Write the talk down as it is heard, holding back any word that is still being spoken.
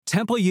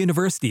Temple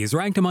University is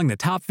ranked among the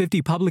top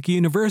 50 public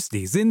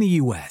universities in the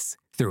U.S.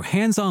 Through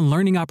hands-on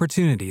learning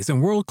opportunities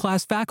and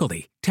world-class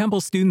faculty,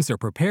 Temple students are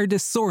prepared to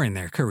soar in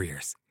their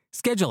careers.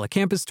 Schedule a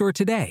campus tour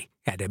today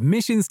at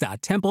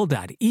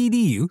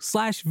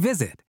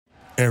admissions.temple.edu/visit.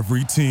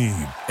 Every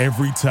team,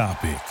 every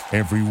topic,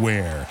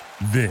 everywhere.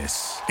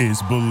 This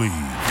is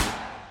Believe.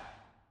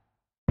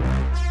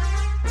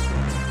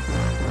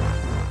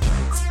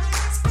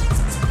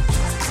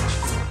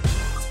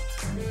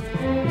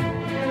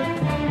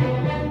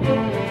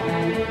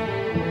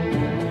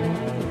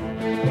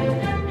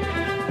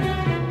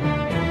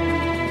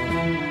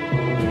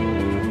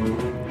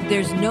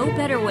 There's no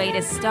better way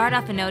to start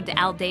off an ode to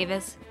Al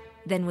Davis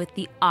than with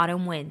the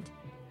autumn wind.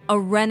 A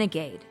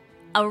renegade,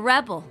 a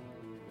rebel,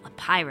 a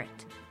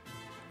pirate,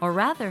 or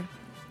rather,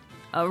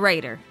 a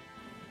Raider.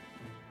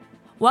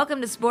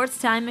 Welcome to Sports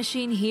Time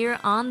Machine here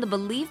on the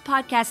Believe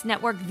Podcast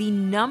Network, the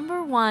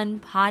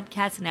 #1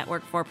 podcast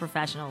network for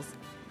professionals.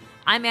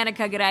 I'm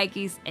Annika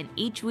Geraikis, and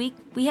each week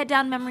we head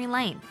down memory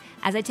lane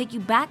as I take you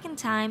back in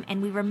time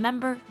and we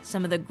remember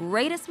some of the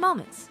greatest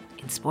moments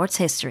in sports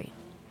history.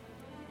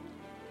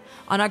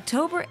 On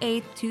October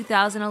 8,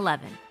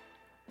 2011,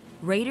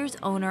 Raiders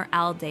owner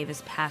Al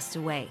Davis passed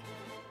away.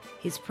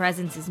 His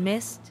presence is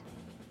missed,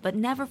 but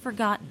never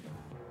forgotten.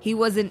 He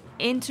was an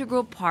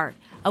integral part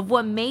of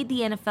what made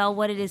the NFL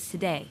what it is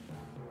today,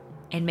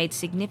 and made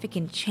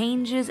significant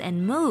changes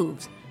and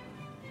moves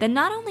that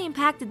not only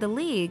impacted the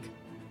league,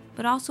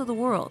 but also the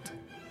world.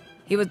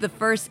 He was the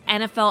first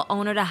NFL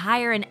owner to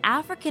hire an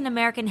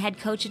African-American head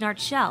coach in Art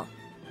Shell,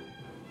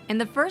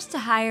 and the first to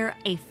hire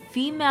a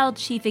female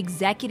chief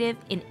executive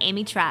in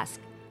Amy Trask.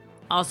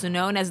 Also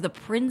known as the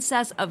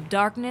Princess of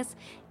Darkness,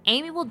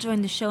 Amy will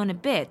join the show in a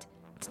bit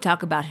to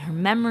talk about her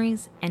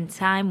memories and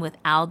time with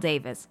Al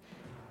Davis.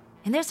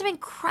 And there's some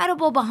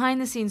incredible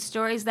behind-the-scenes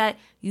stories that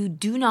you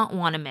do not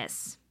want to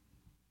miss.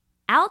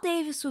 Al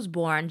Davis was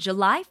born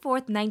July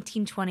 4th,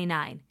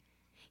 1929.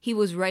 He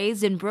was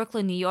raised in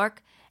Brooklyn, New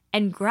York,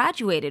 and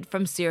graduated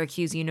from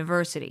Syracuse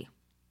University.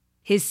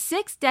 His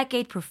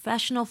 6-decade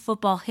professional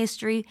football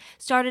history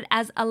started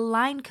as a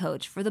line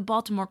coach for the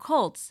Baltimore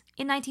Colts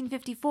in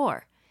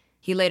 1954.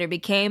 He later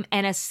became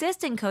an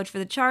assistant coach for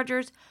the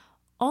Chargers,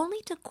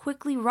 only to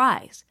quickly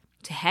rise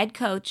to head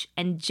coach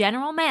and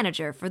general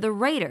manager for the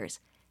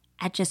Raiders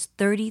at just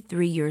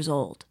 33 years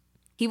old.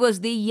 He was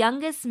the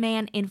youngest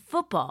man in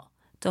football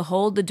to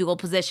hold the dual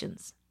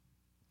positions.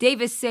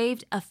 Davis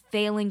saved a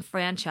failing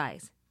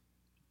franchise,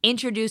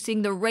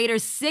 introducing the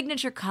Raiders'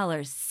 signature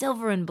colors,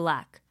 silver and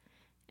black,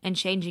 and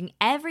changing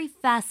every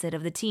facet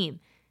of the team,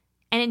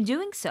 and in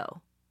doing so,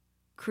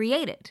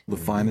 created the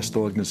finest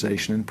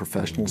organization in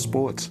professional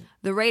sports.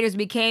 The Raiders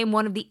became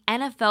one of the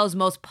NFL's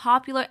most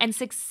popular and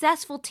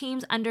successful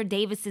teams under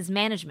Davis's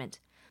management.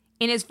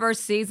 In his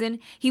first season,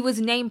 he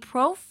was named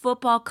Pro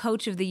Football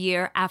Coach of the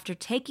Year after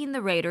taking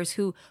the Raiders,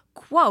 who,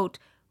 quote,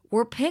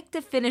 were picked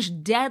to finish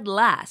dead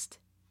last,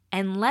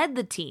 and led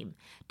the team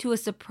to a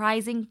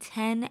surprising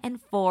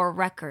 10-4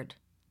 record.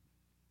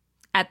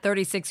 At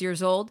 36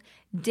 years old,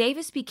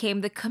 Davis became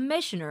the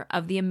commissioner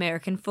of the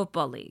American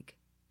Football League.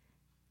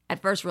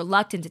 At first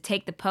reluctant to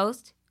take the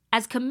post,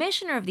 as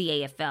commissioner of the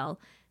AFL,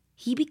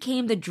 he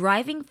became the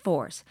driving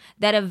force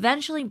that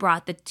eventually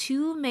brought the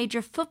two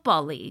major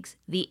football leagues,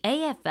 the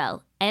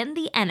AFL and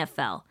the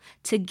NFL,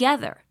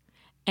 together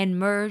and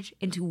merged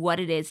into what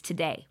it is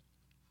today.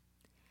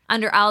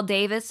 Under Al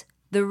Davis,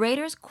 the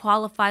Raiders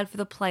qualified for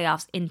the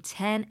playoffs in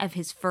 10 of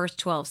his first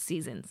 12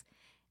 seasons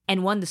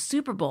and won the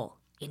Super Bowl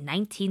in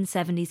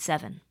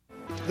 1977.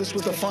 This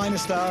was the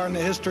finest hour in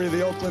the history of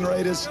the Oakland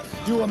Raiders.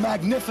 You were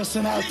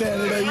magnificent out there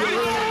today.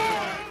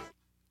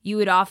 You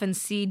would often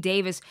see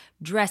Davis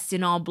dressed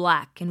in all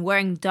black and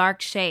wearing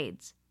dark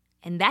shades,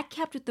 and that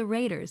kept with the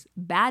Raiders'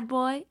 bad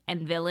boy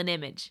and villain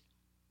image.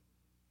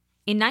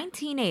 In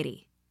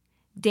 1980,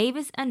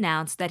 Davis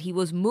announced that he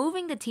was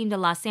moving the team to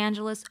Los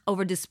Angeles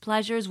over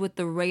displeasures with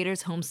the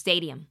Raiders' home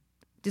stadium.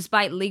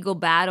 Despite legal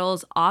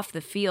battles off the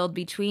field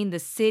between the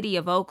city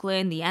of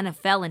Oakland, the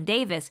NFL, and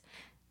Davis,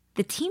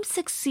 the team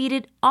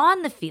succeeded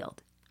on the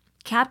field,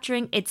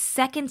 capturing its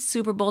second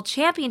Super Bowl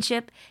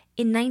championship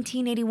in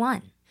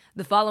 1981.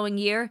 The following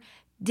year,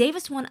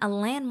 Davis won a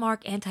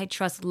landmark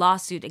antitrust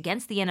lawsuit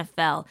against the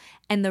NFL,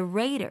 and the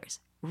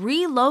Raiders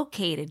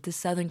relocated to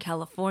Southern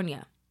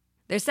California.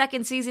 Their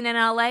second season in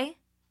LA,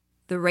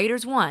 the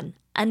Raiders won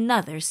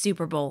another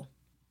Super Bowl.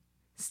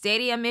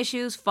 Stadium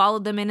issues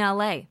followed them in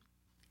LA,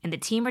 and the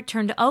team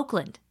returned to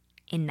Oakland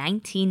in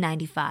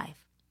 1995.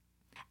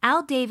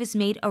 Al Davis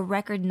made a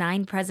record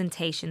 9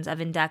 presentations of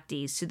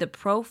inductees to the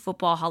Pro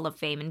Football Hall of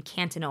Fame in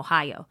Canton,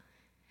 Ohio.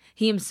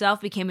 He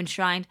himself became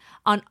enshrined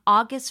on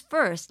August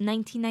 1st,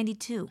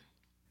 1992.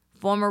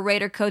 Former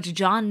Raider coach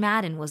John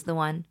Madden was the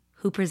one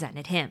who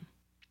presented him.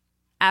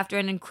 After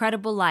an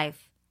incredible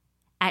life,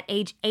 at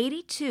age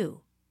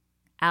 82,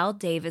 Al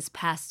Davis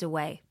passed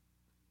away.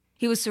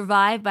 He was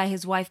survived by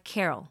his wife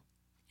Carol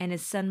and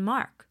his son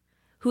Mark,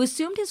 who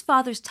assumed his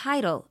father's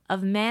title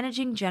of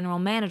managing general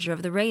manager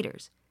of the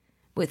Raiders,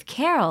 with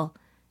Carol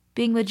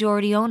being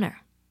majority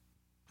owner.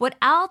 What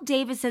Al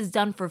Davis has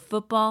done for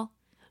football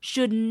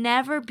should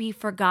never be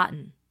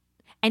forgotten,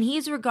 and he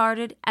is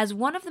regarded as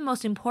one of the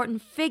most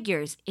important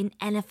figures in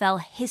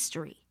NFL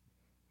history.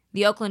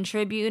 The Oakland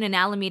Tribune and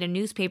Alameda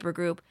newspaper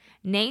group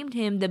named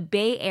him the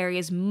Bay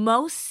Area's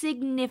most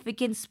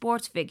significant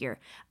sports figure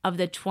of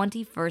the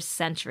 21st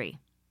century.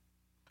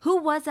 Who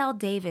was Al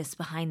Davis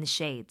behind the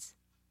shades?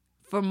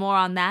 For more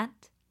on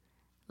that,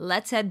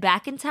 let's head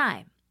back in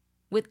time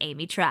with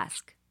Amy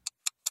Trask.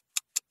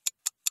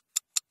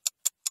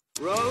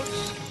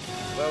 Roads?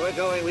 Where we're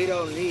going, we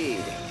don't need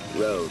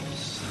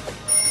roads.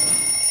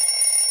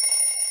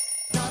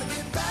 Gotta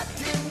get back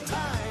in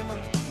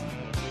time.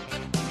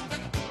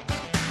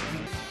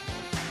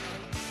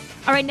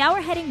 All right, now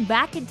we're heading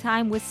back in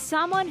time with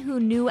someone who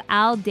knew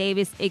Al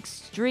Davis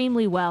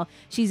extremely well.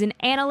 She's an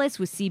analyst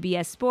with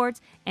CBS Sports,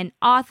 an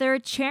author,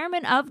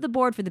 chairman of the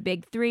board for the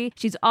Big Three.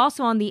 She's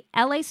also on the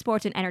LA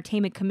Sports and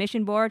Entertainment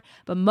Commission board,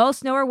 but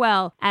most know her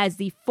well as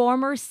the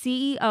former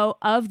CEO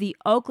of the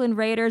Oakland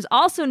Raiders,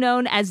 also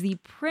known as the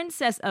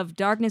Princess of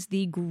Darkness,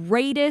 the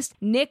greatest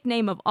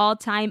nickname of all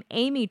time,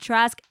 Amy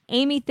Trask.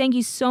 Amy, thank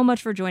you so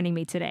much for joining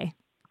me today.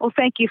 Well,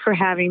 thank you for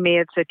having me.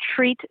 It's a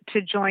treat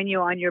to join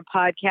you on your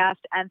podcast.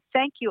 And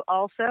thank you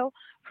also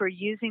for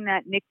using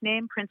that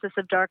nickname, Princess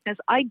of Darkness.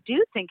 I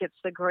do think it's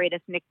the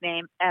greatest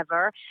nickname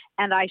ever,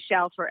 and I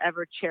shall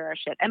forever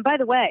cherish it. And by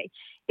the way,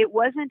 it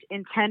wasn't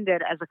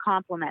intended as a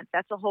compliment.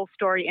 That's a whole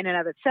story in and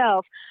of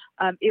itself.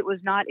 It was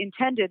not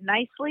intended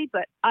nicely,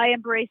 but I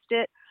embraced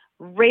it.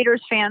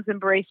 Raiders fans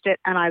embraced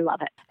it, and I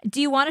love it. Do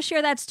you want to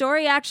share that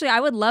story? Actually, I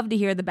would love to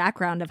hear the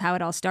background of how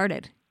it all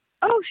started.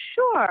 Oh,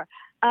 sure.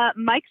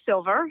 Mike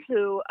Silver,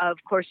 who, of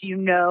course, you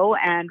know,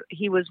 and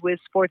he was with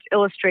Sports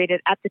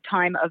Illustrated at the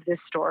time of this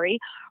story,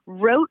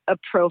 wrote a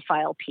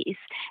profile piece,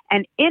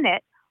 and in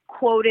it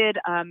quoted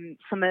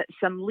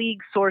some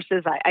league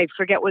sources. I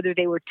forget whether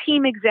they were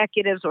team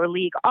executives or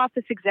league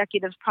office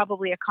executives,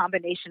 probably a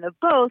combination of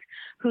both,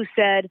 who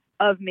said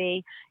of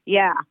me,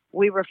 yeah,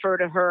 we refer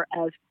to her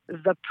as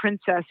the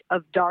Princess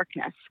of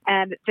Darkness.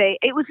 And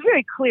it was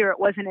very clear it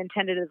wasn't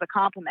intended as a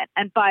compliment.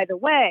 And by the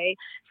way,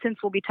 since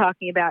we'll be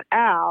talking about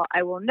Al,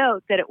 I will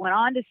note that it went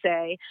on to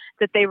say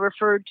that they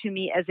referred to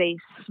me as a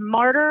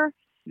smarter,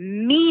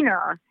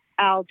 meaner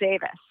Al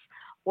Davis.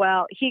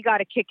 Well, he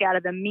got a kick out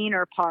of the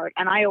meaner part,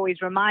 and I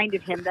always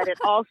reminded him that it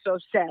also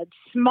said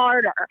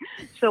smarter.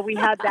 So we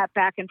had that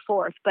back and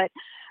forth. But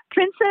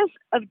Princess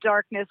of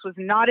Darkness was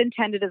not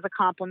intended as a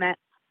compliment.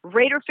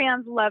 Raider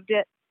fans loved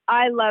it.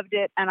 I loved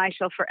it, and I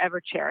shall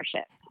forever cherish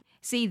it.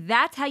 See,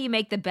 that's how you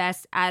make the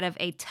best out of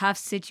a tough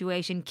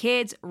situation.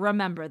 Kids,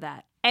 remember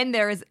that. And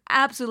there is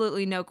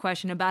absolutely no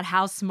question about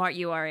how smart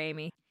you are,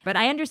 Amy. But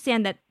I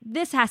understand that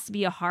this has to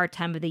be a hard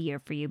time of the year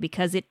for you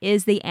because it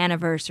is the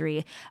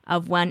anniversary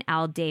of when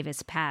Al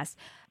Davis passed.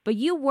 But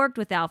you worked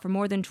with Al for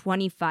more than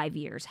 25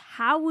 years.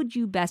 How would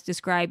you best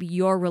describe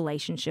your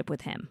relationship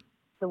with him?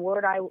 The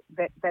word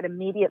that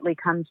immediately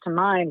comes to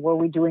mind where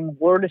we're doing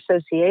word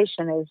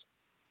association is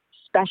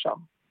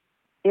special.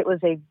 It was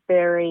a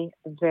very,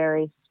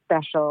 very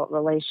special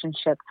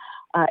relationship.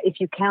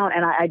 If you count,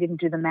 and I didn't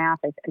do the math,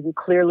 you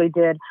clearly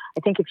did.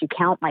 I think if you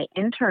count my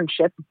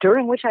internship,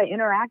 during which I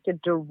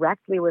interacted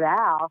directly with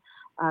Al,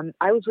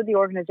 I was with the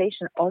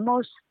organization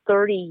almost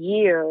 30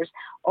 years,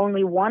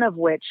 only one of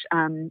which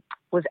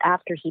was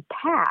after he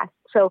passed.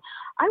 So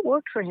I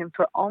worked for him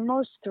for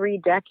almost 3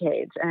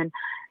 decades. And,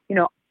 you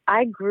know,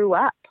 I grew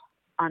up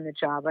on the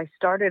job. I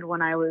started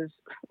when I was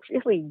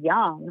really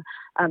young.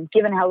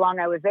 Given how long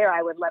I was there,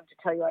 I would love to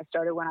tell you I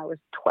started when I was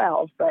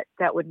 12, but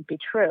that wouldn't be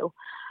true.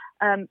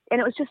 And it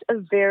was just a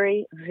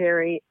very,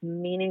 very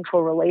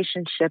meaningful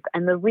relationship.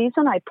 And the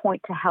reason I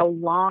point to how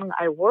long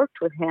I worked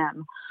with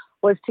him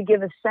was to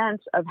give a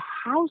sense of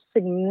how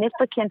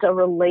significant a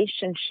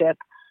relationship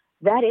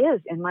that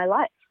is in my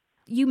life.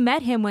 You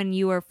met him when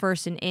you were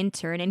first an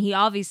intern, and he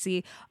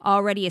obviously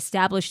already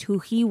established who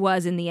he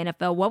was in the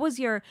NFL. What was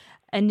your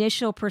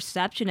initial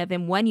perception of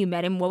him when you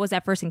met him? What was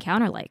that first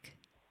encounter like?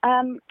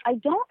 I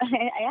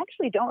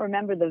actually don't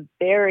remember the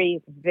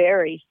very,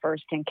 very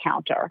first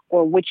encounter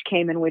or which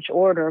came in which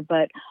order,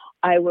 but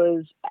I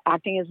was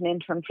acting as an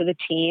intern for the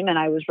team and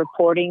I was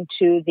reporting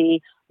to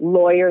the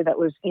lawyer that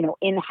was,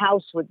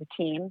 in-house with the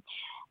team.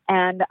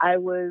 And I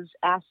was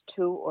asked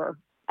to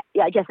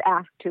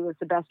is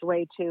the best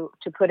way to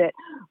put it,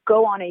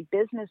 go on a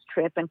business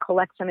trip and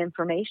collect some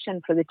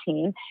information for the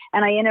team.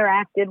 And I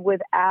interacted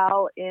with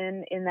Al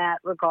in that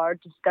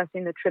regard,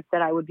 discussing the trip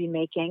that I would be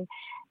making.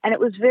 And it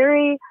was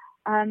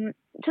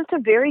just a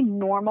very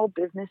normal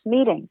business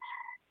meeting.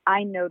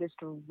 I noticed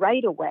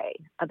right away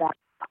about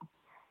Al,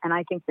 and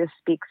I think this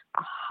speaks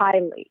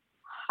highly,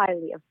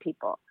 highly of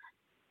people,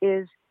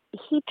 is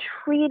he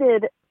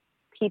treated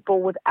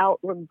people without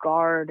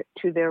regard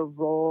to their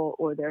role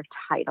or their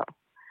title.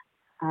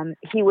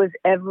 He was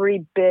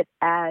every bit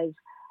as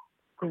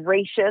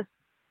gracious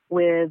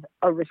with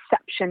a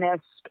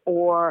receptionist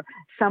or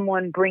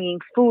someone bringing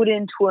food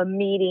into a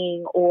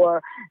meeting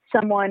or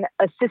someone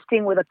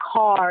assisting with a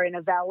car in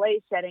a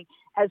valet setting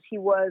as he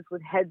was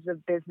with heads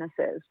of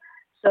businesses.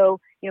 So,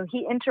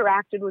 he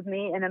interacted with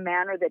me in a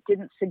manner that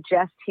didn't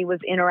suggest he was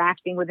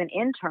interacting with an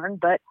intern,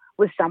 but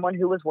with someone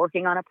who was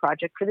working on a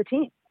project for the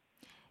team.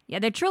 Yeah,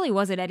 there truly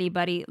wasn't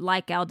anybody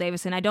like Al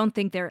Davis, and I don't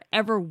think there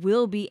ever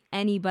will be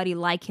anybody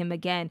like him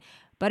again.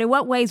 But in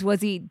what ways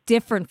was he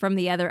different from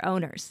the other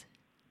owners?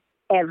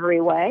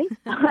 Every way.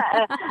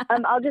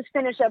 I'll just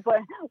finish up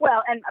with,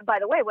 and by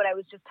the way, what I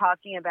was just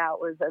talking about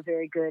was a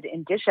very good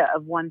indicia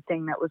of one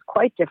thing that was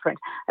quite different.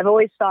 I've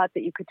always thought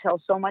that you could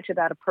tell so much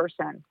about a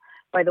person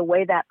by the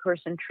way that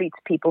person treats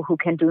people who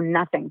can do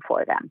nothing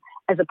for them,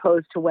 as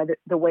opposed to whether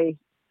the way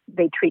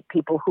they treat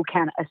people who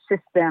can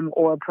assist them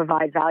or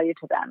provide value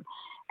to them.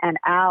 And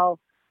Al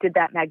did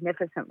that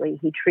magnificently.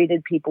 He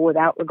treated people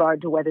without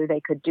regard to whether they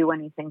could do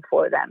anything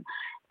for them.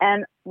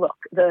 And look,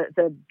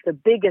 the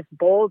biggest,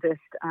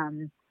 boldest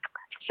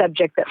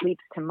subject that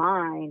leaps to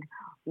mind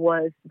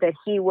was that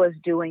he was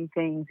doing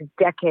things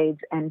decades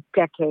and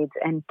decades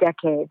and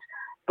decades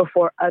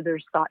before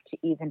others thought to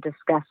even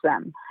discuss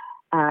them.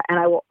 And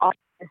I will offer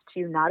this to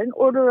you, not in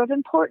order of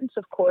importance,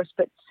 of course,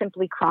 but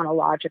simply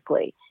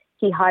chronologically.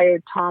 He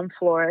hired Tom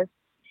Flores.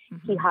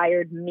 Mm-hmm. He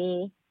hired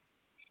me.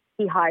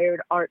 He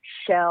hired Art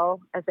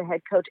Shell as a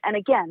head coach. And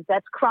again,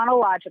 that's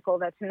chronological.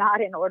 That's not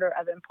in order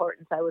of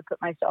importance. I would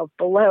put myself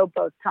below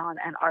both Tom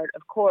and Art,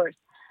 of course.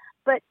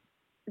 But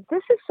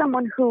this is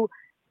someone who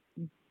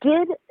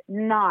did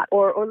not,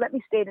 or let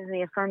me state it in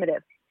the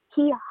affirmative,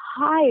 he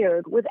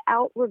hired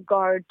without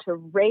regard to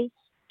race,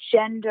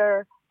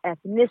 gender,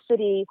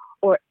 ethnicity,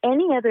 or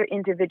any other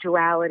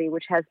individuality,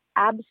 which has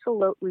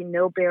absolutely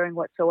no bearing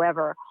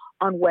whatsoever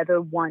on whether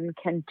one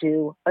can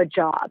do a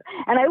job.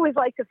 And I always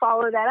like to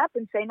follow that up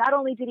and say, not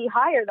only did he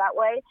hire that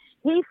way,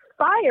 he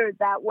fired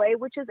that way,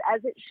 which is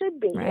as it should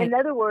be. Right. In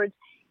other words,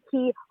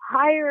 he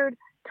hired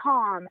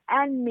Tom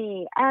and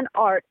me and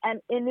Art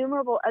and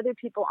innumerable other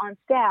people on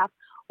staff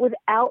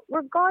without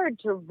regard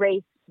to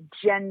race,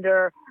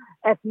 gender,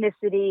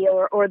 ethnicity,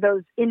 or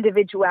those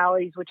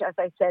individualities, which, as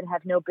I said,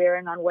 have no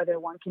bearing on whether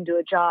one can do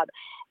a job.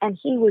 And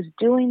he was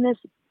doing this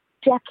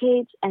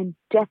decades and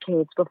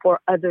decades before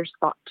others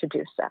thought to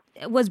do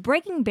so. Was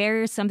breaking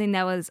barriers something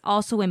that was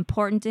also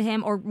important to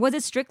him, or was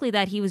it strictly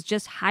that he was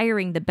just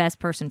hiring the best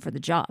person for the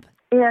job?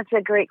 Yeah, it's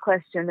a great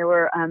question. There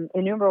were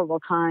innumerable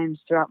times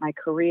throughout my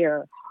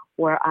career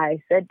where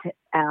I said to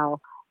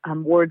Al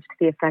words to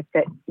the effect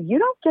that you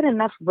don't get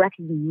enough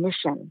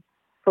recognition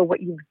for what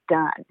you've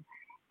done.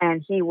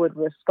 And he would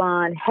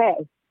respond, hey,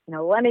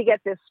 let me get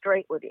this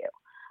straight with you.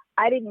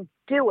 I didn't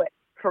do it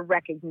for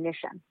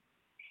recognition.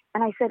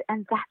 And I said,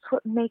 and that's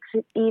what makes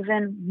it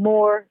even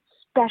more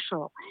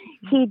special.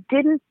 He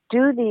didn't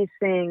do these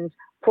things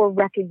for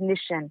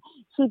recognition.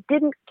 He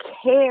didn't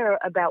care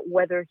about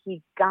whether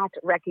he got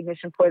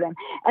recognition for them.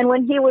 And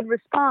when he would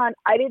respond,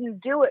 I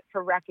didn't do it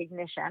for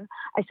recognition,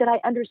 I said, I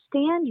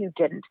understand you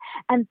didn't.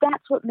 And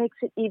that's what makes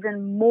it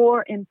even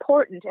more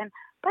important. And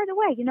by the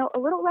way, a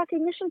little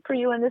recognition for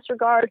you in this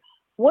regard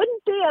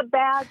wouldn't be a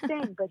bad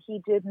thing, but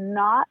he did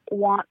not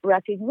want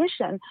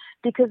recognition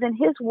because in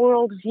his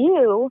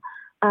worldview,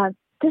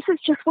 this is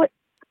just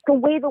the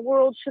way the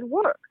world should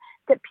work,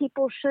 that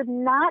people should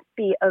not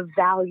be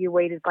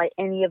evaluated by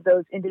any of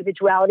those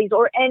individualities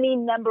or any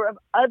number of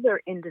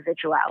other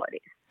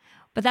individualities.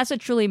 But that's what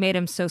truly made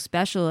him so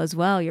special as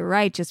well. You're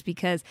right, just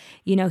because,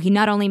 he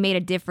not only made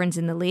a difference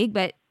in the league,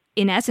 but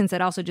in essence,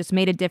 it also just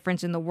made a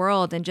difference in the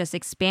world and just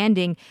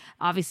expanding,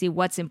 obviously,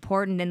 what's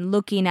important and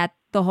looking at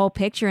the whole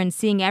picture and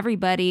seeing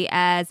everybody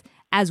as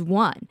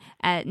one,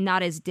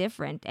 not as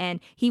different. And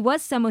he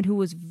was someone who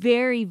was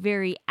very,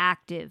 very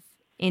active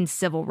in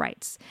civil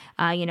rights,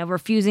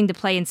 refusing to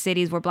play in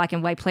cities where black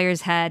and white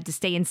players had to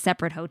stay in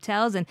separate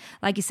hotels. And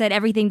like you said,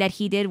 everything that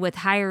he did with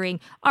hiring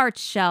Art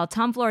Shell,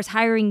 Tom Flores,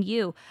 hiring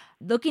you,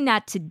 looking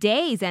at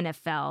today's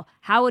NFL,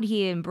 how would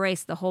he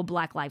embrace the whole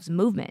Black Lives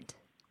Movement?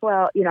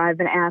 Well, I've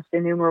been asked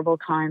innumerable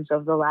times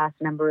over the last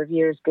number of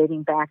years,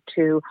 dating back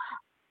to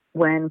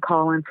when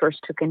Colin first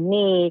took a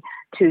knee,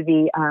 to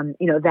the,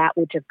 that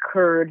which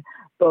occurred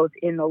both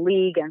in the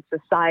league and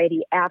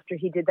society after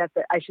he did that.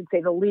 I should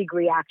say the league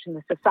reaction,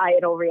 the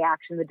societal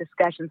reaction, the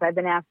discussions. I've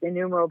been asked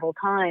innumerable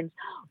times,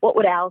 what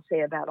would Al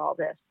say about all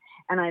this?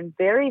 And I'm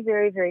very,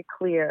 very, very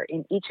clear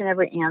in each and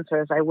every answer,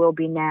 as I will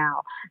be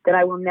now, that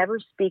I will never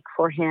speak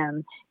for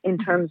him in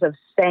terms of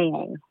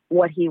saying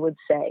what he would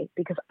say,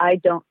 because I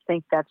don't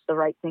think that's the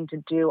right thing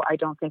to do. I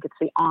don't think it's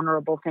the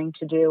honorable thing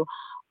to do.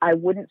 I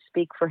wouldn't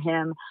speak for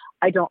him.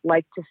 I don't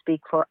like to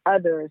speak for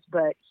others,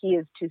 but he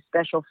is too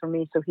special for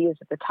me, so he is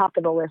at the top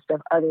of the list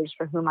of others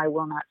for whom I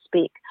will not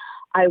speak.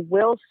 I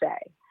will say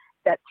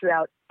that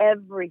throughout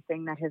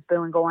everything that has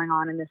been going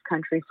on in this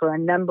country for a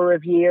number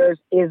of years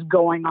is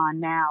going on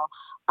now,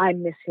 I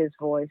miss his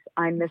voice.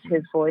 I miss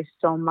his voice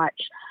so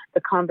much.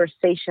 The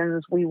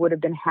conversations we would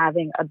have been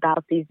having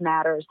about these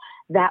matters,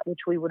 that which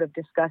we would have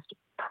discussed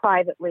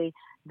privately,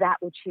 that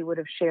which he would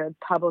have shared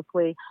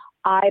publicly,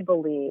 I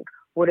believe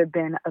would have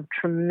been of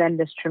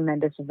tremendous,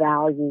 tremendous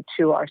value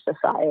to our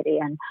society.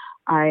 And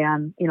I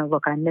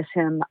miss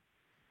him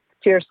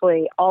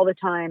fiercely all the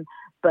time.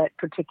 but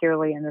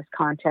particularly in this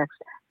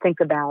context, think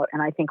about,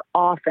 and I think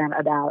often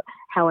about,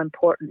 how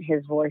important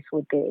his voice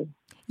would be.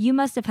 You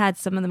must have had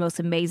some of the most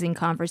amazing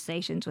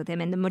conversations with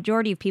him, and the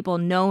majority of people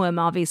know him,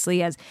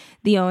 obviously, as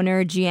the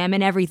owner, GM,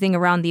 and everything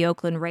around the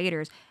Oakland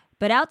Raiders.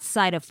 But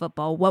outside of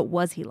football, what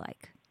was he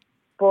like?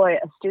 Boy,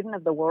 a student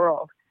of the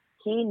world.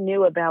 He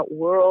knew about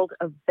world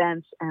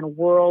events and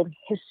world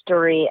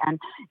history. And,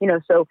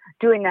 so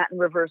doing that in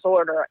reverse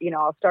order,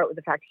 I'll start with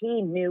the fact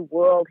he knew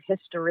world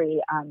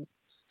history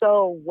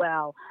so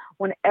well.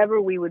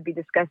 Whenever we would be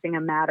discussing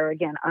a matter,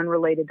 again,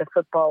 unrelated to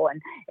football,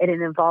 and it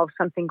involved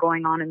something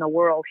going on in the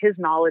world, his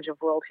knowledge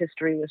of world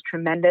history was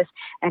tremendous,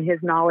 and his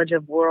knowledge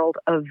of world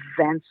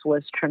events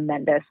was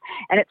tremendous.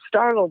 And it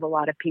startled a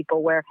lot of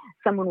people, where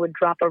someone would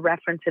drop a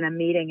reference in a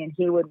meeting and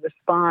he would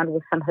respond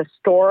with some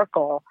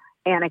historical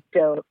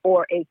anecdote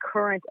or a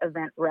current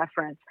event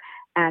reference.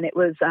 And it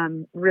was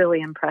really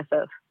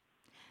impressive.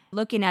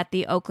 Looking at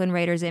the Oakland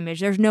Raiders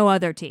image, there's no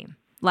other team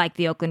like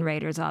the Oakland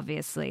Raiders,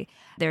 obviously.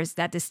 There's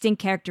that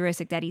distinct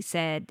characteristic that he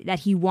said that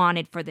he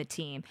wanted for the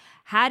team.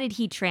 How did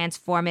he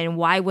transform it, and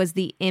why was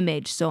the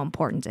image so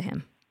important to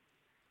him?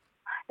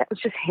 That was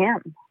just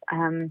him.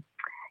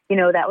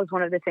 That was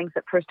one of the things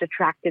that first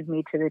attracted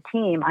me to the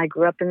team. I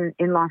grew up in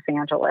Los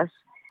Angeles,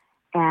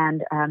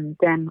 and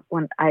then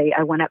when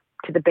I went up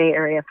to the Bay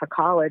Area for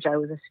college, I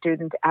was a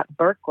student at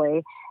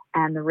Berkeley,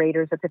 and the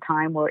Raiders at the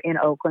time were in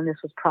Oakland. This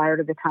was prior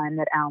to the time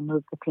that Al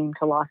moved the team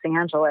to Los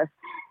Angeles.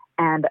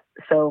 And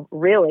so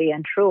really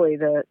and truly,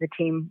 the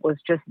team was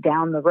just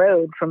down the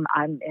road from,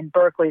 I'm in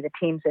Berkeley, the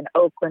team's in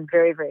Oakland,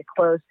 very, very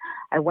close.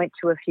 I went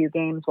to a few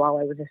games while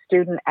I was a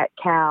student at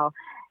Cal,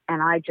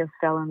 and I just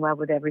fell in love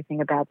with everything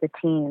about the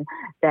team,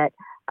 that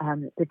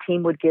the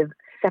team would give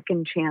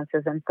second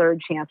chances and third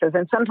chances,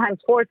 and sometimes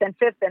fourth and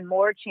fifth and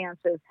more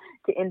chances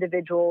to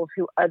individuals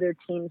who other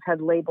teams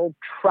had labeled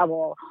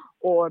trouble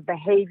or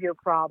behavior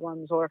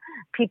problems, or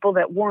people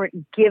that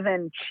weren't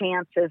given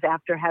chances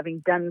after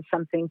having done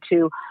something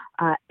to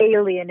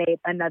alienate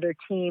another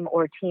team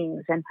or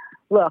teams. And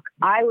look,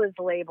 I was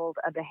labeled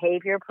a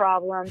behavior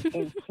problem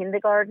in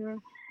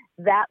kindergarten.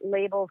 That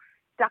label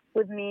stuck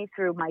with me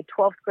through my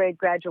 12th grade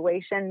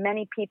graduation.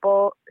 Many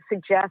people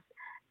suggest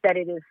that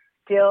it is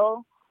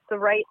still the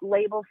right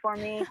label for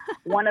me.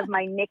 One of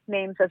my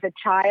nicknames as a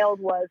child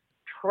was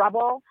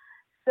Trouble.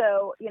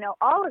 So,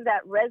 all of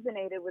that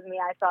resonated with me.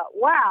 I thought,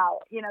 wow,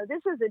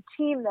 this is a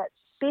team that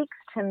speaks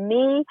to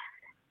me.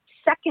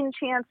 Second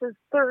chances,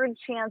 third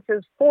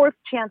chances, fourth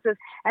chances.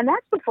 And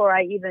that's before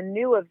I even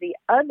knew of the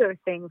other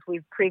things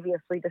we've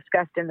previously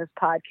discussed in this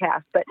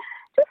podcast. But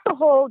just the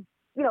whole,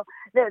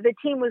 the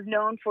team was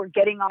known for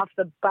getting off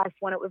the bus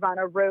when it was on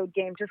a road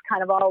game, just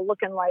kind of all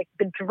looking like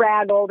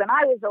bedraggled. And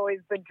I was always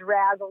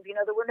bedraggled.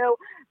 There were no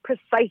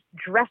precise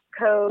dress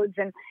codes.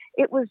 And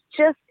it was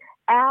just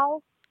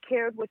Al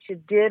cared what you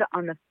did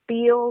on the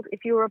field.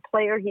 If you were a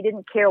player, he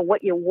didn't care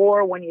what you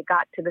wore when you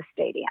got to the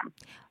stadium.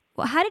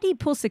 Well, how did he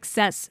pull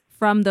success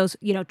from those,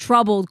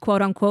 troubled,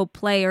 quote unquote,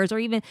 players, or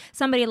even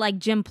somebody like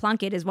Jim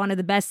Plunkett is one of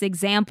the best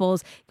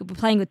examples,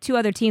 playing with two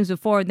other teams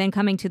before and then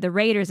coming to the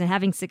Raiders and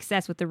having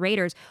success with the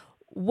Raiders.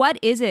 What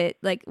is it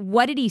like?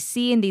 What did he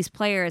see in these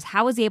players?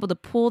 How was he able to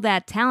pull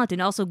that talent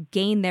and also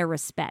gain their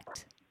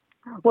respect?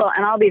 Well,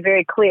 and I'll be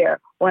very clear.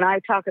 When I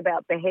talk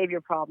about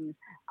behavior problems,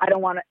 I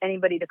don't want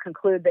anybody to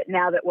conclude that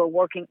now that we're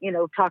working,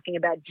 talking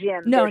about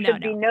Jim, there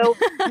should be no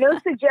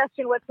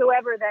suggestion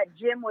whatsoever that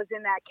Jim was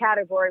in that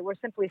category. We're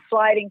simply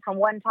sliding from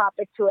one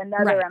topic to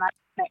another, right. And I'm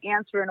going to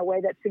answer in a way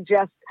that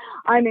suggests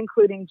I'm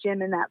including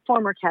Jim in that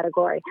former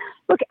category.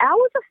 Look, Al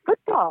was a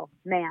football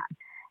man.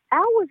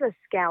 Al was a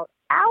scout.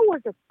 Al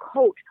was a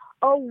coach,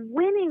 a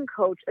winning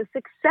coach, a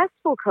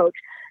successful coach.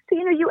 So,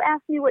 you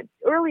asked me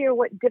earlier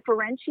what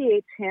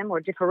differentiates him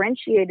or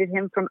differentiated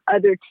him from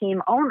other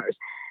team owners.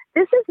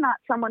 This is not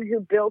someone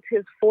who built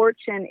his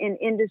fortune in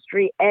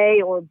industry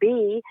A or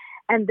B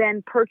and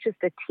then purchased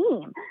a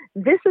team.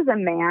 This is a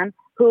man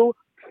who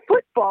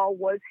football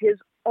was his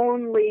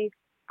only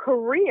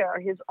career,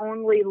 his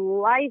only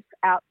life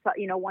outside,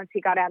 once he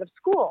got out of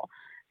school.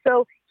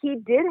 So he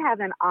did have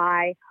an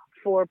eye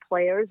for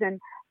players and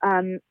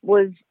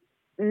was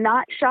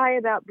not shy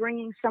about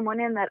bringing someone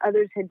in that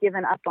others had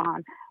given up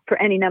on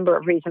for any number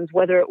of reasons,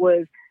 whether it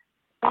was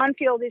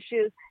on-field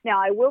issues. Now,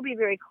 I will be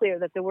very clear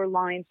that there were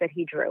lines that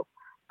he drew.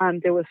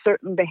 There was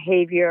certain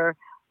behavior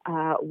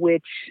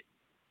which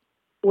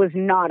was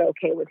not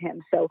okay with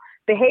him. So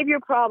behavior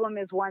problem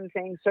is one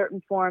thing,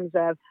 certain forms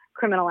of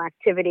criminal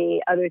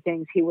activity, other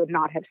things he would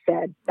not have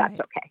said, that's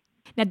right. Okay.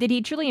 Now, did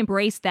he truly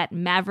embrace that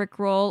maverick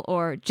role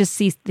or just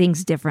see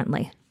things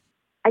differently?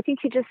 I think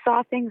he just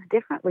saw things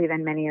differently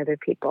than many other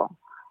people.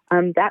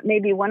 That may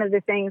be one of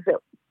the things that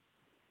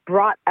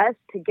brought us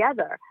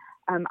together.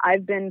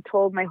 I've been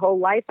told my whole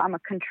life I'm a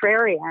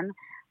contrarian.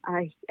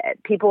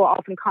 People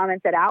often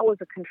comment that Al was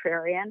a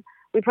contrarian.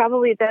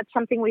 That's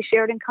something we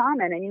shared in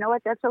common. And you know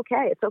what? That's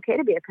okay. It's okay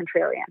to be a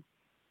contrarian.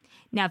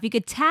 Now, if you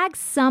could tag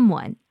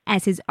someone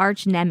as his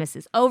arch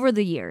nemesis over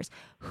the years,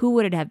 who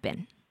would it have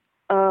been?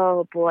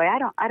 Oh boy,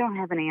 I don't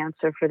have an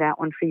answer for that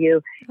one for you.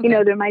 Okay. You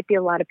know, there might be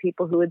a lot of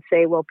people who would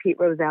say, well, Pete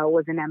Rozelle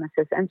was a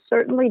nemesis. And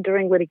certainly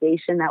during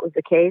litigation, that was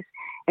the case.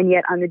 And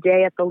yet on the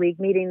day at the league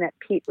meeting that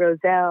Pete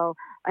Rozelle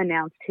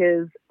announced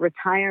his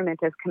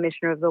retirement as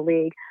commissioner of the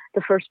league,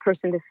 the first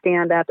person to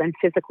stand up and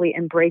physically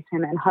embrace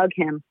him and hug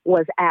him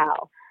was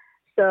Al.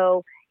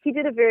 So he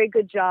did a very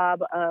good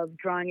job of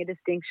drawing a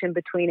distinction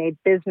between a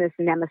business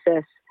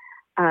nemesis.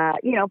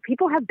 You know,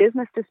 people have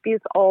business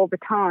disputes all the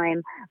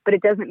time, but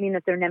it doesn't mean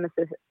that they're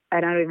nemesis. I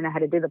don't even know how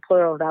to do the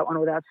plural of that one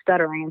without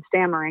stuttering and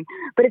stammering,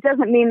 but it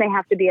doesn't mean they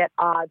have to be at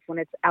odds when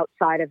it's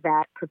outside of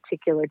that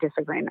particular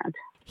disagreement.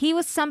 He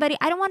was somebody,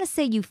 I don't want to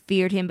say you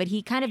feared him, but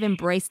he kind of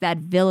embraced that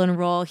villain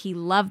role. He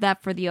loved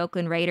that for the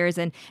Oakland Raiders.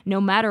 And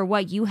no matter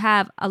what, you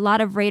have a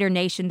lot of Raider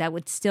Nation that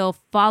would still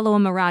follow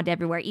him around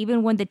everywhere.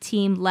 Even when the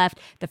team left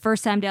the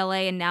first time to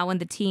LA and now when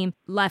the team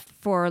left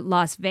for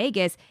Las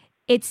Vegas,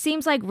 it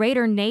seems like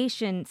Raider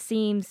Nation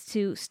seems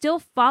to still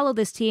follow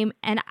this team.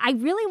 And I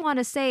really want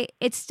to say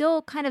it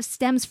still kind of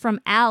stems from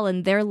Al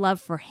and their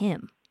love for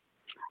him.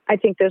 I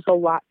think there's a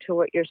lot to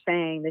what you're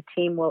saying. The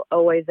team will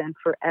always and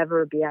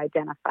forever be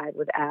identified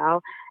with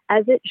Al,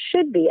 as it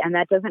should be. And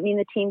that doesn't mean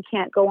the team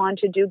can't go on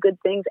to do good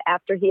things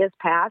after he has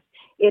passed.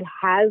 It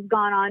has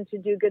gone on to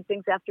do good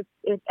things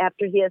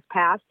after he has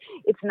passed.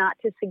 It's not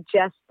to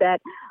suggest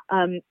that,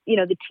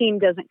 the team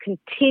doesn't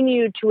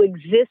continue to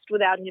exist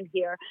without him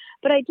here.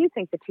 But I do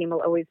think the team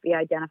will always be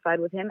identified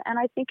with him, and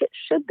I think it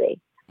should be.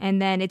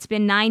 And then it's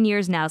been 9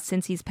 years now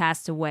since he's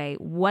passed away.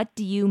 What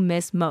do you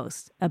miss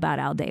most about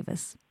Al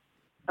Davis?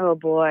 Oh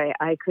boy,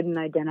 I couldn't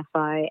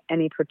identify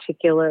any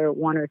particular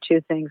one or two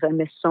things. I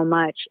miss so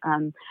much.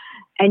 And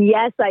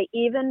yes, I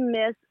even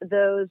miss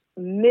those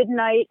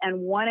midnight and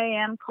 1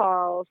 a.m.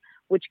 calls,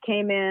 which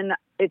came in,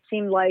 it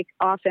seemed like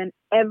often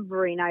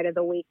every night of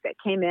the week that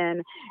came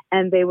in.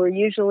 And they were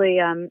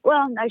usually,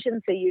 I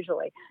shouldn't say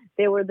usually.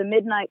 They were the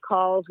midnight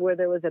calls where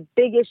there was a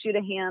big issue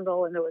to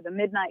handle, and there were the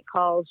midnight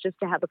calls just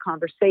to have a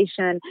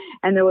conversation.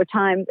 And there were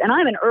times, and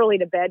I'm an early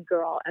to bed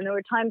girl, and there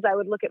were times I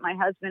would look at my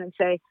husband and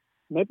say,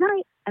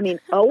 midnight? I mean,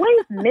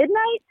 always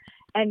midnight?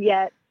 And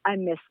yet I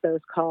miss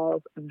those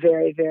calls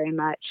very, very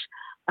much.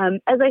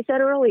 As I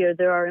said earlier,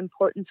 there are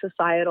important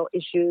societal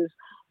issues,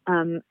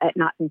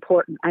 not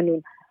important, I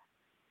mean,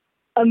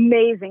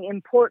 amazing,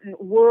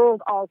 important,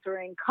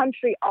 world-altering,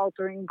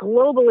 country-altering,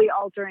 globally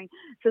altering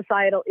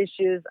societal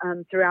issues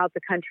throughout the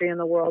country and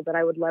the world that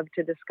I would love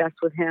to discuss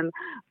with him,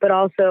 but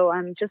also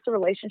just the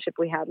relationship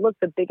we had. Look,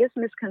 the biggest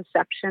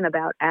misconception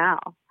about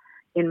Al,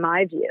 in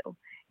my view,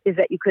 is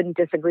that you couldn't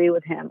disagree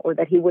with him, or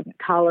that he wouldn't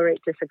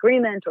tolerate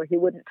disagreement, or he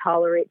wouldn't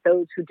tolerate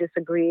those who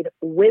disagreed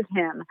with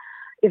him.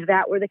 If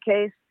that were the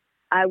case,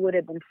 I would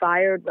have been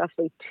fired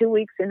roughly 2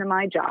 weeks into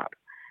my job,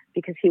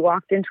 because he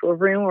walked into a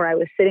room where I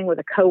was sitting with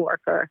a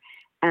coworker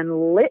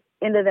and lit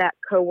into that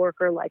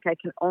coworker like I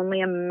can only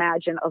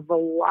imagine a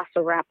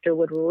velociraptor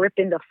would rip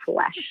into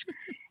flesh.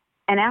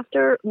 And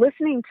after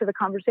listening to the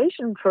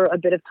conversation for a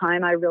bit of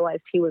time, I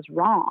realized he was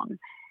wrong.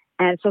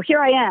 And so here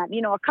I am,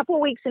 a couple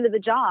of weeks into the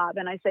job,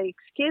 and I say,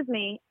 excuse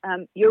me,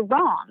 you're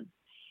wrong.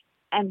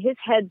 And his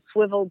head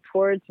swiveled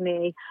towards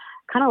me,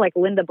 kind of like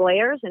Linda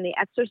Blair's in The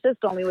Exorcist,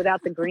 only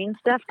without the green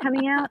stuff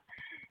coming out.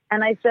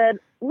 And I said,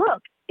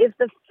 look, if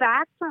the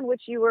facts on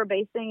which you were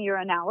basing your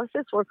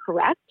analysis were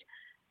correct,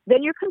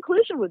 then your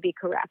conclusion would be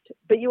correct.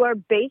 But you're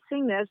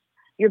basing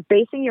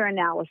your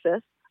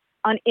analysis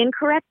on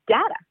incorrect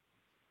data.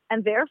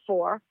 And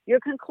therefore, your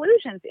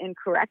conclusion's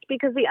incorrect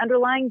because the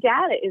underlying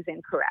data is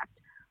incorrect.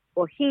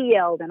 Well, he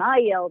yelled and I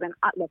yelled, and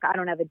look, I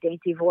don't have a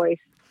dainty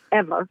voice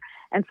ever.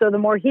 And so the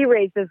more he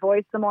raised his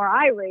voice, the more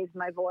I raised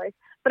my voice.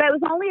 But I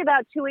was only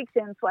about 2 weeks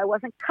in, so I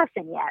wasn't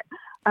cussing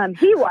yet.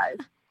 He was.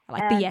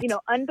 And,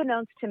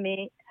 unbeknownst to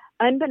me,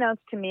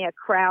 a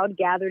crowd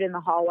gathered in the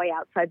hallway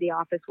outside the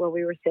office where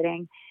we were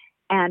sitting.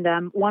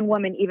 And one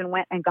woman even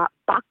went and got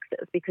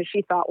boxes because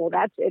she thought, well,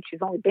 that's it.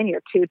 She's only been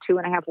here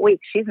 2.5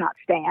 weeks. She's not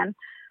staying.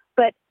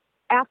 But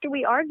after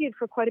we argued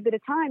for quite a bit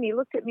of time, he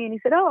looked at me and he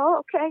said,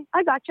 oh, okay,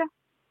 I gotcha.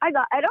 I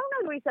don't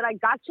know whether he said I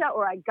gotcha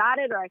or I got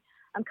it, or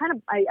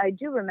I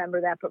do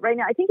remember that. But right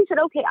now, I think he said,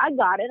 okay, I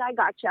got it. I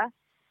gotcha.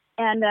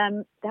 And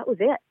that was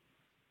it.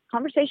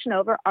 Conversation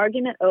over,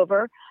 argument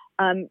over.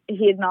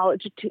 He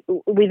acknowledged,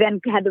 we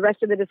then had the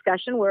rest of the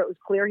discussion where it was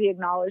clear he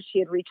acknowledged he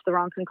had reached the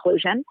wrong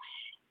conclusion.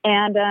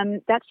 And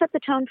that set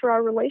the tone for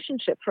our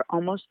relationship for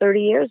almost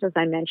 30 years, as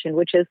I mentioned,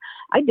 which is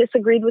I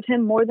disagreed with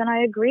him more than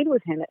I agreed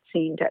with him, it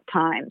seemed at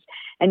times.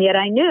 And yet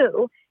I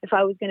knew if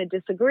I was going to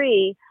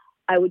disagree,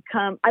 I would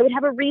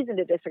have a reason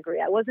to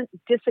disagree. I wasn't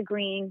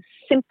disagreeing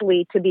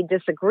simply to be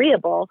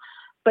disagreeable,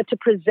 but to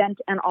present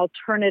an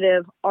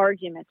alternative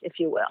argument, if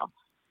you will.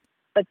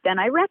 But then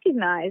I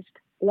recognized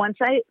once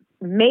I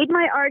made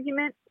my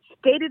argument,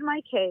 stated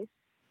my case,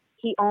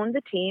 he owned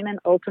the team, and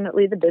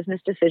ultimately the business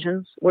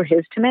decisions were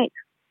his to make.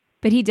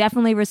 But he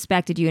definitely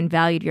respected you and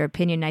valued your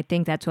opinion. I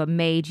think that's what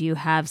made you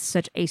have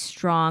such a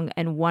strong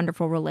and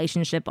wonderful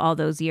relationship all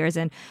those years,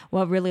 and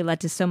what really led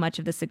to so much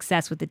of the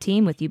success with the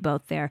team with you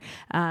both there.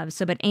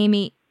 But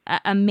Amy,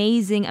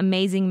 Amazing,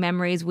 amazing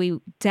memories. We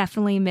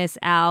definitely miss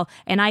Al.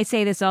 And I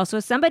say this also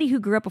as somebody who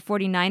grew up a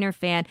 49er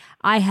fan.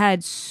 I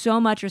had so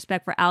much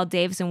respect for Al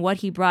Davis and what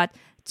he brought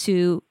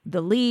to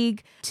the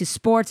league, to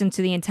sports, and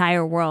to the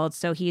entire world.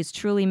 So he is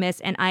truly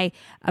missed. And I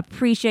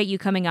appreciate you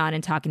coming on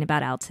and talking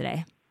about Al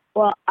today.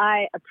 Well,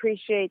 I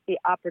appreciate the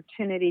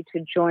opportunity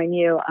to join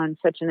you on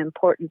such an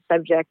important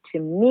subject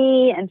to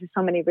me and to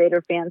so many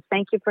Raider fans.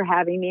 Thank you for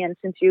having me. And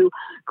since you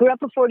grew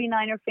up a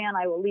 49er fan,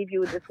 I will leave you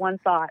with this one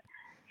thought.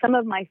 Some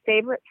of my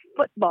favorite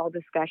football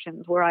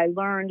discussions where I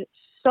learned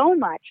so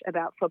much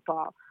about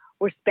football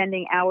were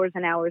spending hours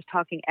and hours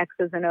talking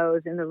X's and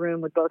O's in the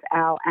room with both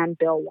Al and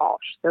Bill Walsh.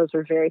 Those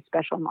were very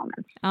special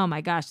moments. Oh my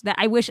gosh.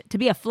 I wish to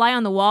be a fly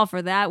on the wall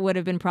for that would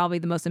have been probably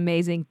the most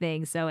amazing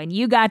thing. And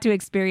you got to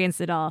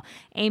experience it all.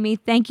 Amy,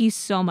 thank you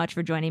so much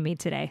for joining me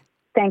today.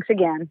 Thanks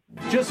again.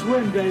 Just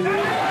win, baby.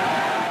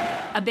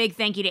 A big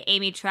thank you to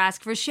Amy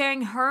Trask for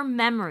sharing her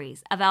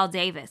memories of Al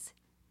Davis.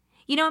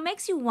 You know, it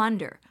makes you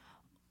wonder,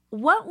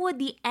 what would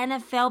the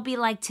NFL be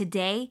like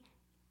today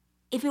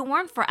if it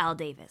weren't for Al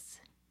Davis?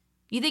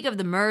 You think of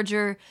the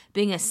merger,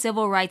 being a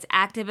civil rights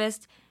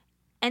activist,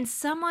 and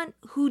someone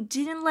who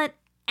didn't let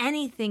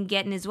anything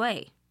get in his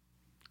way,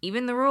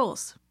 even the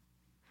rules.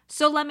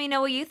 So let me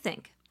know what you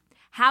think.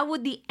 How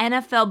would the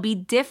NFL be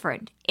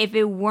different if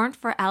it weren't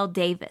for Al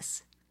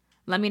Davis?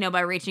 Let me know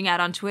by reaching out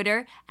on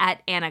Twitter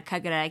at Anna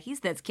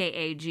Kagarakis, that's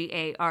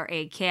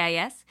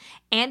Kagarakis,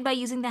 and by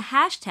using the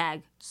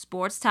hashtag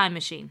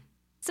SportsTimeMachine.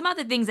 Some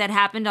other things that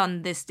happened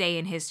on this day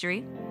in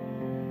history.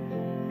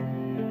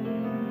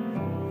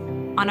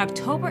 On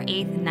October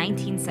 8th,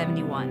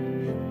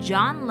 1971,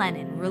 John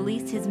Lennon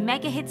released his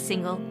mega-hit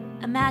single,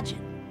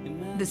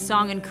 Imagine. The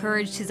song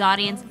encouraged his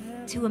audience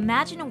to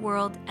imagine a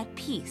world at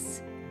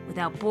peace,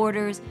 without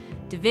borders,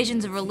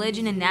 divisions of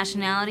religion and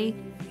nationality,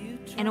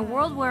 and a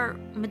world where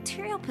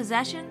material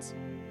possessions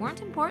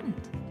weren't important.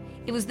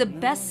 It was the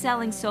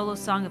best-selling solo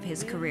song of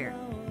his career.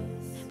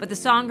 But the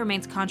song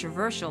remains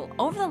controversial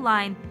over the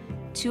line,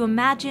 to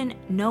imagine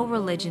no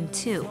religion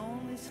too.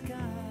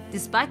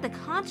 Despite the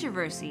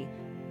controversy,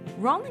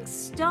 Rolling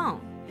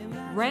Stone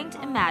ranked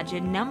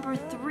Imagine number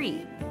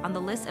 3 on the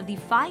list of the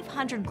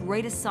 500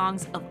 greatest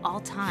songs of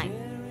all time,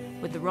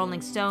 with the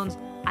Rolling Stones'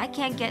 I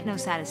Can't Get No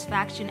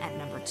Satisfaction at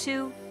number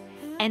 2,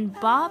 and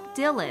Bob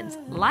Dylan's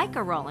Like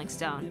a Rolling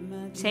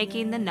Stone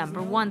taking the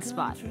number 1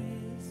 spot.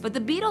 But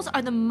the Beatles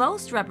are the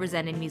most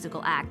represented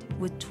musical act,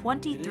 with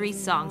 23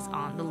 songs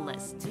on the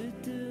list.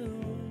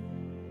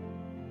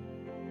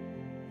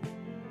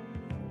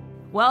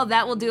 Well,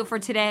 that will do it for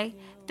today.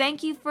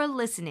 Thank you for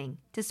listening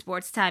to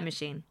Sports Time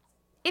Machine.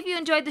 If you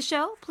enjoyed the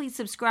show, please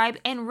subscribe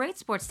and rate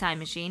Sports Time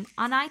Machine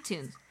on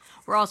iTunes.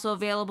 We're also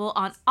available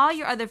on all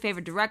your other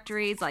favorite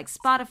directories like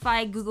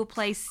Spotify, Google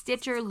Play,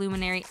 Stitcher,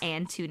 Luminary,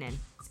 and TuneIn.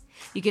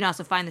 You can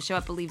also find the show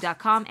at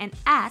Believe.com and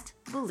at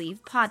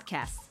Believe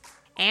Podcasts.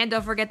 And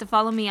don't forget to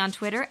follow me on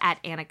Twitter at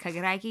Anna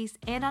Kagarakis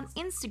and on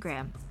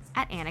Instagram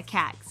at Anna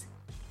Kags.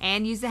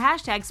 And use the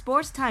hashtag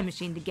Sports Time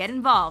Machine to get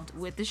involved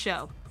with the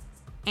show.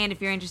 And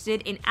if you're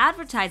interested in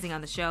advertising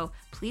on the show,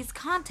 please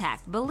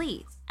contact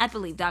Believe at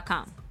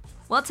Believe.com.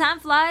 Well, time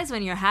flies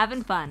when you're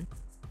having fun.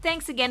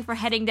 Thanks again for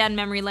heading down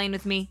memory lane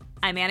with me.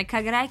 I'm Anna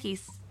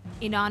Kagarakis.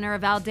 In honor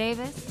of Al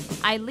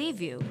Davis, I leave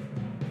you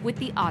with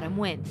the autumn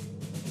wind.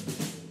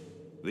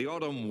 The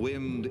autumn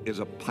wind is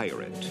a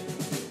pirate,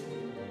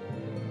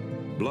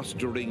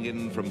 blustering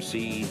in from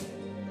sea.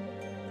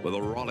 With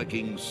a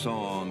rollicking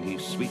song he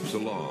sweeps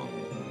along,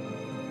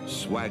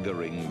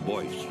 swaggering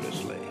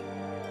boisterously.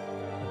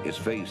 His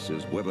face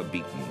is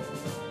weather-beaten.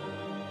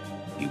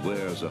 He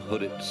wears a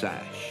hooded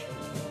sash,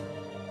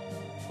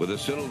 with a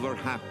silver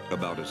hat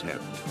about his head,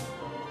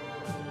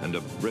 and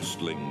a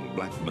bristling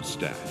black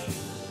mustache.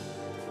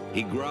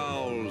 He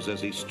growls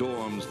as he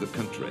storms the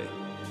country,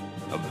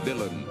 a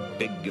villain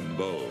big and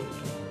bold.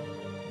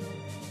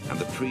 And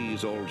the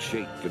trees all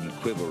shake and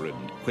quiver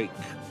and quake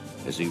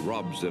as he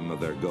robs them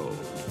of their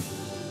gold.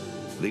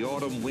 The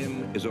autumn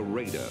wind is a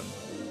raider,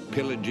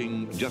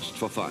 pillaging just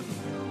for fun.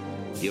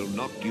 He'll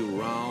knock you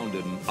round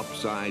and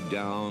upside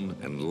down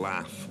and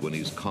laugh when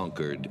he's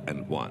conquered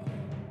and won.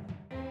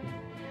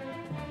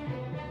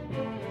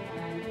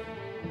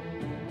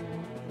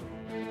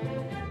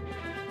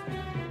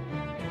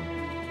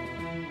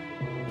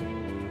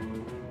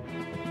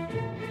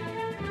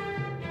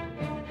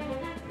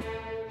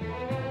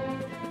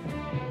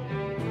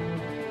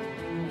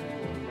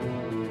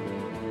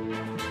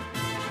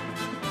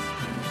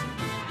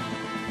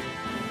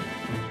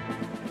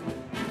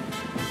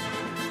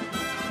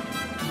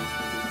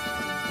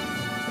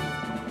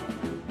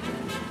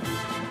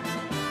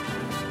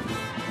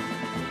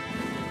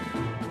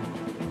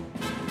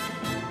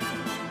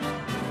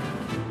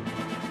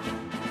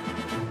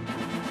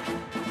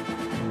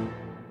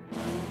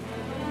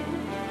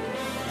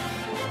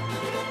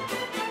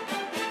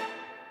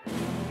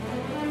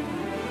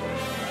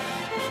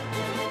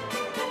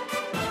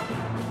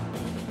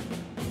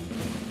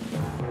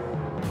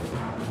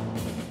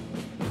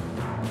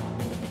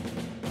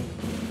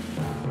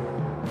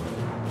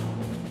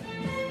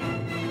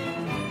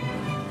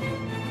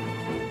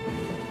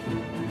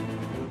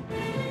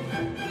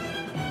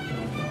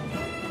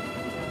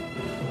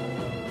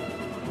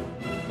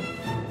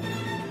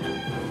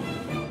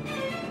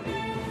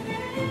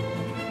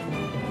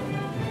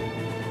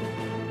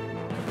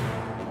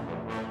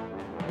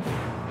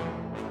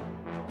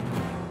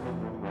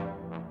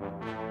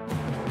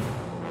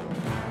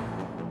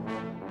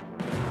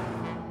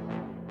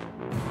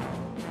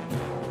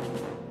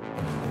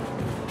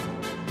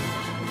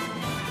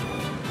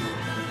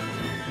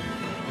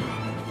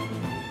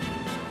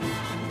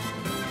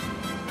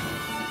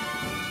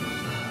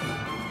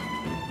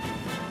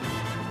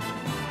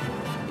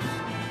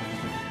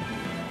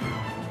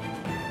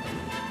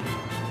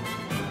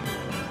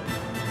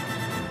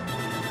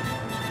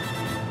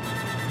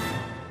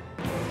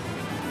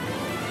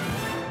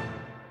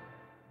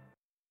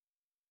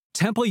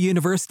 Temple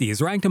University is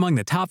ranked among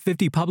the top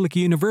 50 public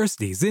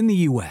universities in the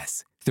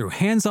U.S. Through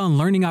hands-on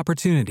learning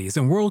opportunities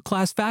and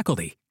world-class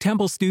faculty,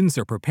 Temple students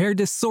are prepared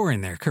to soar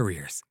in their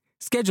careers.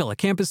 Schedule a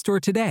campus tour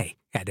today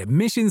at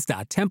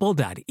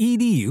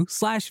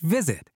admissions.temple.edu/visit.